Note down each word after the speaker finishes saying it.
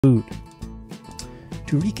food.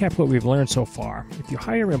 To recap what we've learned so far, if you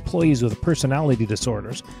hire employees with personality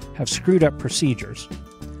disorders, have screwed up procedures,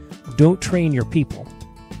 don't train your people,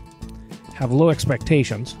 have low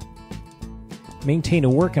expectations, maintain a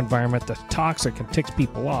work environment that's toxic and ticks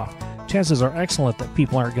people off, chances are excellent that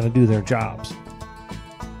people aren't going to do their jobs.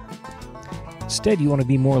 Instead, you want to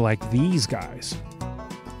be more like these guys.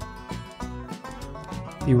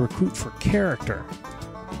 They recruit for character.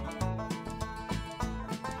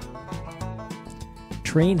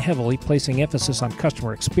 Train heavily, placing emphasis on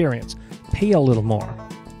customer experience. Pay a little more.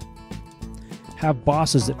 Have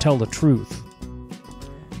bosses that tell the truth.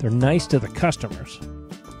 They're nice to the customers.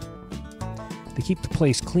 They keep the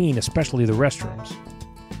place clean, especially the restrooms.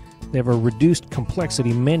 They have a reduced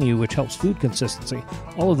complexity menu which helps food consistency.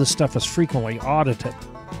 All of this stuff is frequently audited.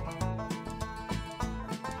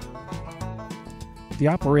 The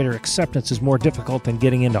operator acceptance is more difficult than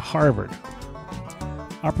getting into Harvard.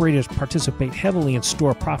 Operators participate heavily in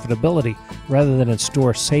store profitability rather than in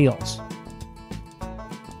store sales.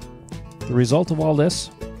 The result of all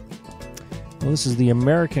this? Well, this is the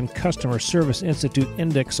American Customer Service Institute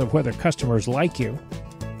Index of whether customers like you.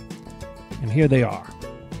 And here they are.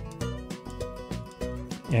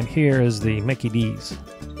 And here is the Mickey D's.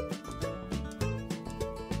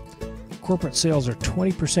 Corporate sales are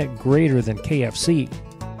 20% greater than KFC,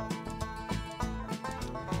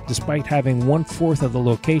 despite having 1/4 of the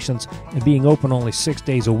locations and being open only 6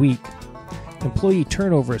 days a week. Employee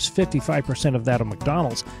turnover is 55% of that of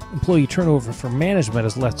McDonald's. Employee turnover for management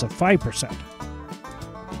is less than 5%.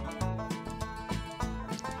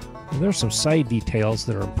 And there's some side details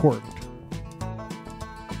that are important.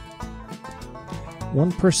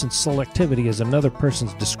 One person's selectivity is another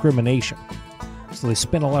person's discrimination, so they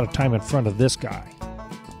spend a lot of time in front of this guy.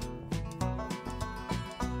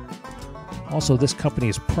 Also, this company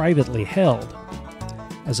is privately held,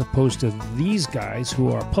 as opposed to these guys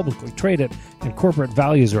who are publicly traded, and corporate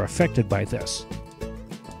values are affected by this.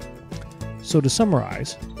 So to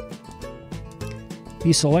summarize,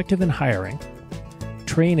 be selective in hiring,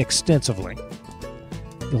 train extensively.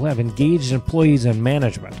 You'll have engaged employees and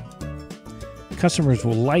management. Customers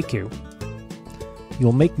will like you.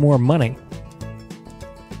 You'll make more money,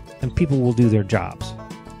 and people will do their jobs.